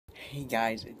Hey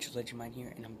guys, it's Legendmine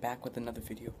here, and I'm back with another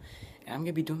video. And I'm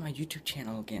gonna be doing my YouTube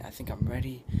channel again. I think I'm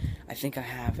ready. I think I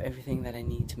have everything that I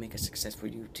need to make a successful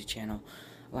YouTube channel.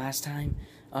 Last time,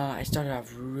 I started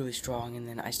off really strong, and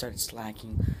then I started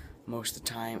slacking most of the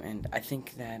time. And I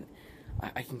think that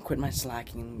I can quit my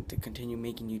slacking to continue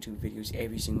making YouTube videos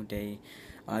every single day.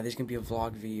 There's gonna be a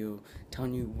vlog video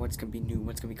telling you what's gonna be new,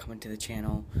 what's gonna be coming to the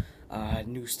channel,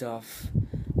 new stuff,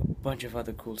 a bunch of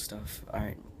other cool stuff.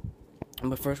 Alright.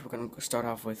 But first, we're going to start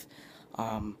off with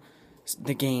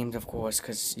the games, of course,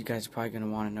 because you guys are probably going to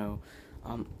want to know.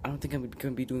 I don't think I'm going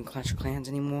to be doing Clash of Clans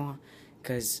anymore,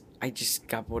 because I just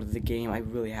got bored of the game. I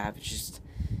really have. It's just,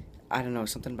 I don't know,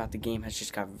 something about the game has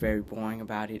just got very boring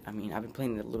about it. I mean, I've been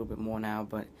playing it a little bit more now,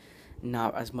 but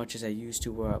not as much as I used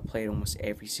to, where I played almost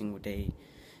every single day.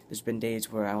 There's been days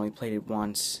where I only played it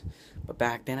once, but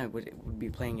back then I would be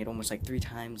playing it almost like 3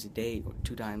 times a day or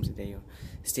 2 times a day, or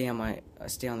stay on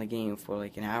the game for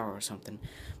like an hour or something.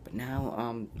 But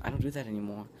now I don't do that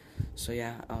anymore. So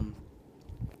yeah, oh,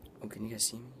 can you guys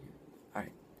see me? All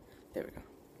right, there we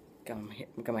go.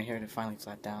 Got my hair to finally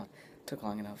flat down. Took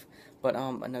long enough. But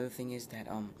another thing is that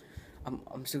I'm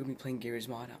still gonna be playing Garry's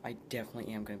Mod. I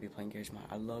definitely am gonna be playing Garry's Mod.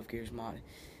 I love Garry's Mod.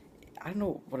 I don't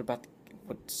know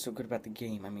what's so good about the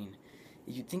game. I mean,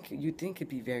 you'd think it'd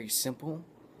be very simple,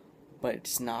 but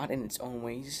it's not in its own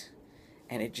ways,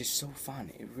 and it's just so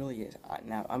fun. It really is.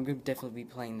 Now I'm gonna definitely be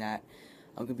playing that.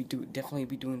 I'm gonna be definitely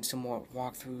be doing some more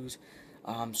walkthroughs,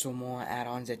 some more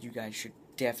add-ons that you guys should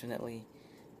definitely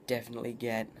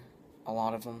get. A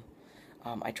lot of them.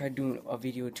 I tried doing a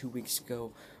video 2 weeks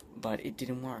ago, but it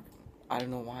didn't work. I don't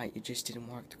know why. It just didn't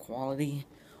work. The quality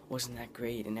wasn't that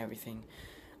great and everything.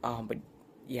 But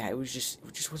yeah, it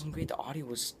just wasn't great. The audio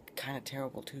was kind of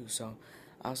terrible too. So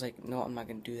I was like, no, I'm not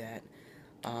gonna do that.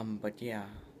 But yeah,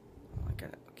 oh, I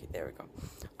got it. Okay, there we go.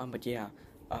 But yeah,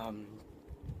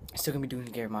 still gonna be doing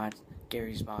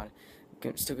Garry's Mod.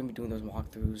 Still gonna be doing those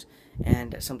walkthroughs,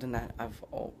 and something that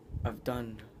I've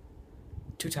done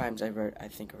 2 times I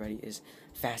think already is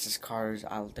fastest cars.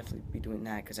 I'll definitely be doing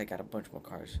that because I got a bunch more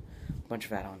cars, a bunch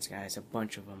of add-ons, guys, a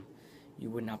bunch of them. You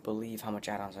would not believe how much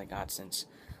add-ons I got since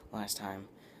last time.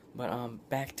 But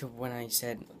back to when I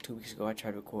said 2 weeks ago I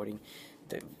tried recording.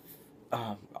 The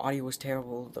audio was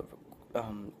terrible. The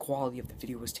quality of the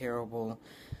video was terrible.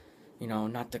 You know,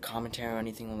 not the commentary or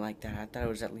anything like that. I thought it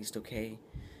was at least okay.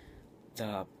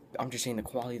 I'm just saying the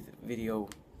quality of the video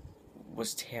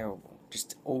was terrible.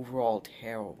 Just overall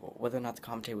terrible. Whether or not the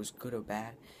commentary was good or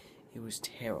bad, it was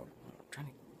terrible. I'm trying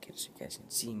to get it so you guys can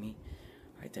see me.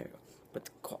 Right there. But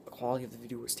the quality of the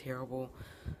video was terrible.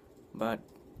 But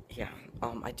yeah,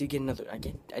 I did get I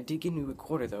did get a new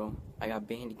recorder though. I got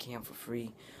Bandicam for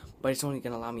free, but it's only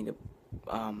gonna allow me to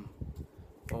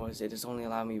what was it? It's only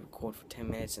allowing me to record for 10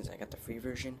 minutes since I got the free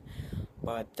version.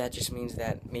 But that just means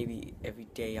that maybe every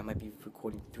day I might be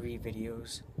recording 3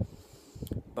 videos.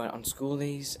 But on school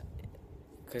days,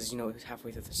 because you know it's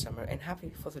halfway through the summer and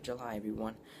happy 4th of July,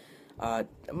 everyone. I'm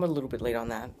a little bit late on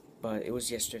that, but it was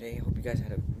yesterday. I hope you guys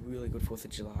had a really good 4th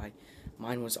of July.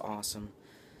 Mine was awesome.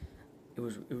 It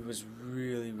was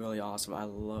really awesome. I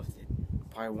loved it.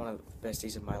 Probably one of the best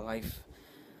days of my life.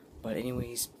 But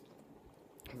anyways,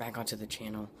 back onto the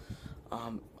channel.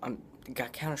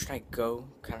 Got Counter-Strike Go,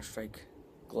 Counter-Strike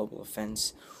Global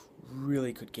Offense.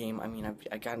 Really good game. I mean,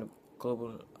 I got a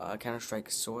global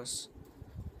Counter-Strike Source.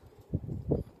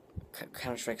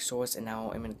 Counter-Strike Source, and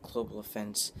now I'm in Global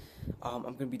Offense. I'm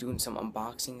gonna be doing some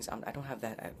unboxings. I don't have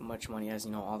that much money as,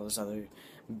 you know, all those other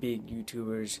big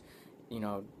YouTubers, you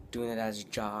know, doing it as a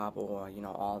job, or, you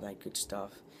know, all that good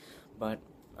stuff. But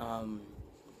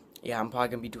yeah, I'm probably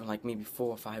gonna be doing like maybe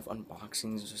 4 or 5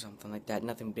 unboxings or something like that.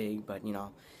 Nothing big, but you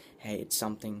know, hey, it's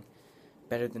something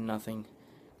better than nothing.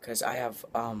 Cause I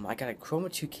got a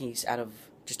Chroma 2 case out of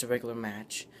just a regular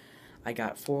match. I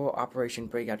got 4 Operation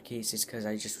Breakout cases because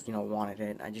I just, you know, wanted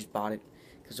it. I just bought it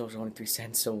because it was only 3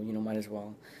 cents, so, you know, might as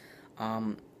well.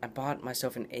 I bought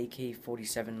myself an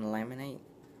AK-47 laminate,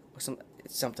 or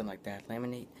something like that,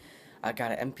 laminate. I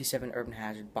got an MP7 Urban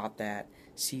Hazard, bought that.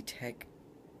 C-Tech,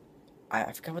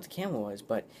 I forgot what the camo was,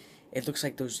 but it looks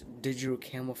like those digital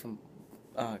camo from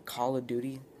Call of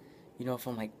Duty, you know,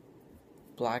 from like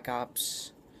Black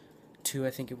Ops 2,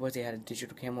 I think it was. They had a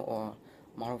digital camo, or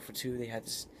Modern Warfare 2, they had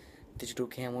this digital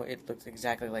camo. It looks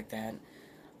exactly like that.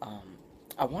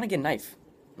 I want to get a knife.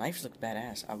 Knives look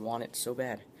badass. I want it so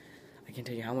bad. I can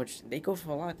tell you how much they go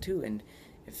for, a lot too. And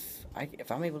if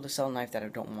I'm able to sell a knife that I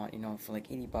don't want, you know, for like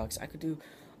 $80, I could do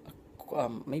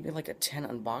maybe like a 10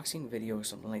 unboxing video or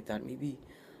something like that. Maybe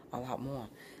a lot more.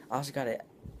 I also got a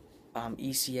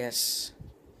ECS.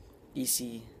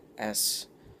 I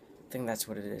think that's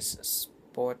what it is.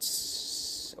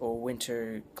 sports or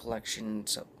winter collection.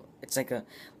 So it's like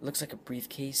looks like a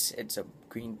briefcase. It's a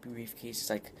green briefcase. It's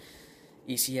like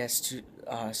ECS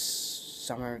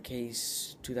summer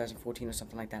case 2014 or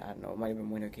something like that. I don't know. It might have been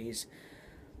winter case,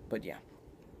 but yeah.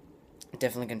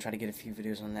 Definitely gonna try to get a few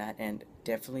videos on that, and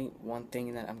definitely one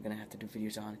thing that I'm gonna have to do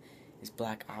videos on is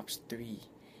Black Ops 3.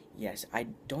 Yes, I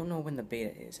don't know when the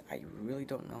beta is. I really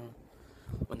don't know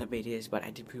when the beta is, but I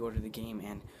did pre-order the game,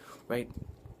 and right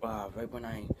when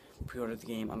I pre-ordered the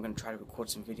game, I'm gonna try to record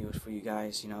some videos for you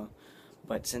guys,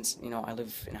 But since I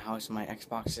live in a house and my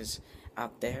Xbox is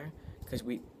out there, because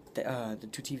the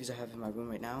two TVs I have in my room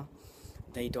right now,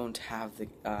 they don't have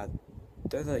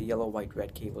they're the yellow, white,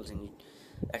 red cables, and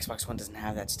Xbox One doesn't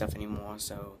have that stuff anymore,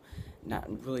 so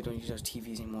really don't use those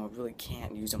TVs anymore. Really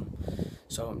can't use them.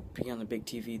 So being on the big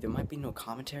TV, there might be no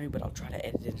commentary, but I'll try to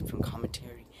edit it from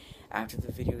commentary after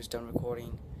the video is done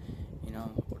recording.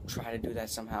 Or try to do that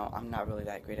somehow. I'm not really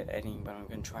that great at editing, but I'm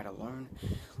gonna try to learn.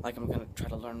 Like I'm gonna try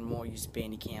to learn more, use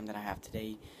Bandicam than I have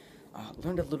today.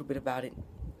 Learned a little bit about it.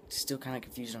 Still kind of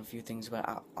confused on a few things, but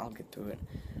I'll get through it.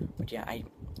 But yeah, I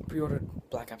pre-ordered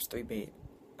Black Ops 3 beta.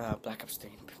 Black Ops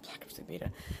 3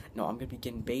 beta. No, I'm gonna be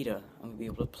getting beta. I'm gonna be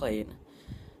able to play it,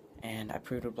 and I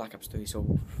pre-ordered Black Ops 3. So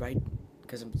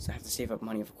because I have to save up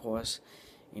money, of course,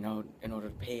 in order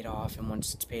to pay it off. And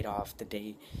once it's paid off, the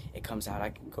day it comes out, I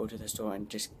can go to the store and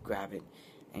just grab it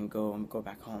and go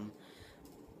back home.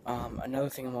 Another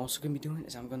thing I'm also gonna be doing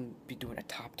is I'm gonna be doing a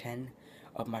top 10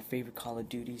 of my favorite Call of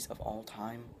Duties of all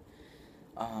time.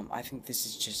 I think this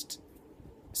is just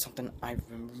something I've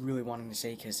been really wanting to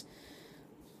say, because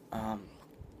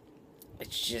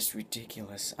it's just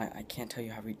ridiculous. I can't tell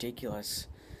you how ridiculous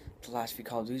the last few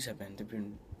Call of Duties have been. They've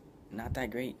been not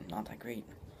that great.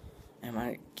 And I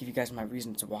might give you guys my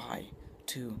reasons why,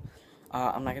 too.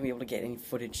 I'm not going to be able to get any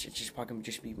footage. It's just probably going to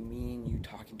just be me and you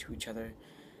talking to each other.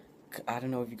 I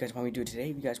don't know if you guys want me to do it today.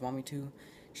 If you guys want me to,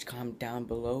 just comment down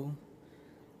below.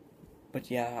 But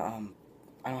yeah,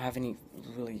 I don't have any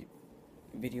really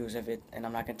videos of it, and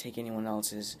I'm not going to take anyone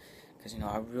else's, because,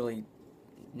 I'm really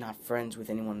not friends with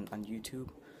anyone on YouTube.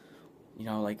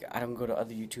 Like, I don't go to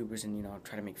other YouTubers and,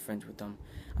 try to make friends with them.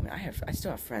 I mean, I still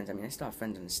have friends. I still have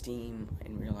friends on Steam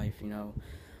in real life,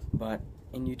 But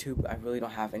in YouTube, I really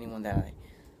don't have anyone that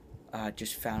I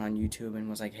just found on YouTube and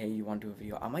was like, hey, you want to do a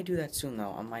video? I might do that soon,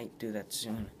 though. I might do that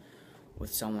soon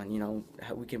with someone,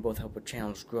 we can both help our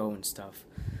channels grow and stuff.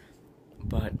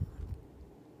 But,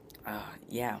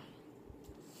 yeah.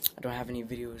 I don't have any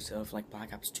videos of, like,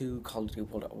 Black Ops 2, Call of Duty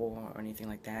World at War, or anything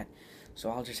like that. So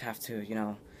I'll just have to,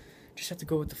 just have to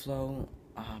go with the flow.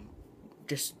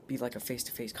 Just be like a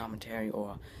face-to-face commentary,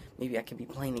 or maybe I could be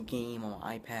playing a game on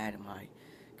my iPad and my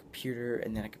computer,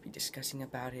 and then I could be discussing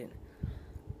about it.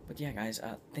 But yeah, guys,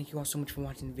 thank you all so much for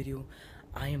watching the video.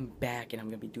 I am back, and I'm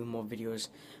going to be doing more videos.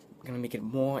 I'm going to make it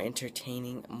more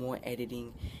entertaining, more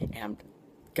editing, and I'm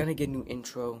going to get a new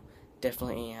intro.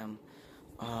 Definitely am.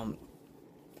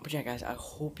 But yeah, guys, I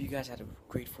hope you guys had a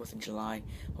great 4th of July.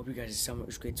 Hope you guys' summer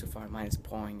was great so far. Mine is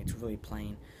pouring. It's really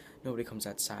plain. Nobody comes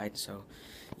outside. So,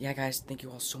 yeah, guys, thank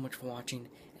you all so much for watching,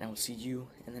 and I will see you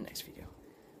in the next video.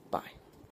 Bye.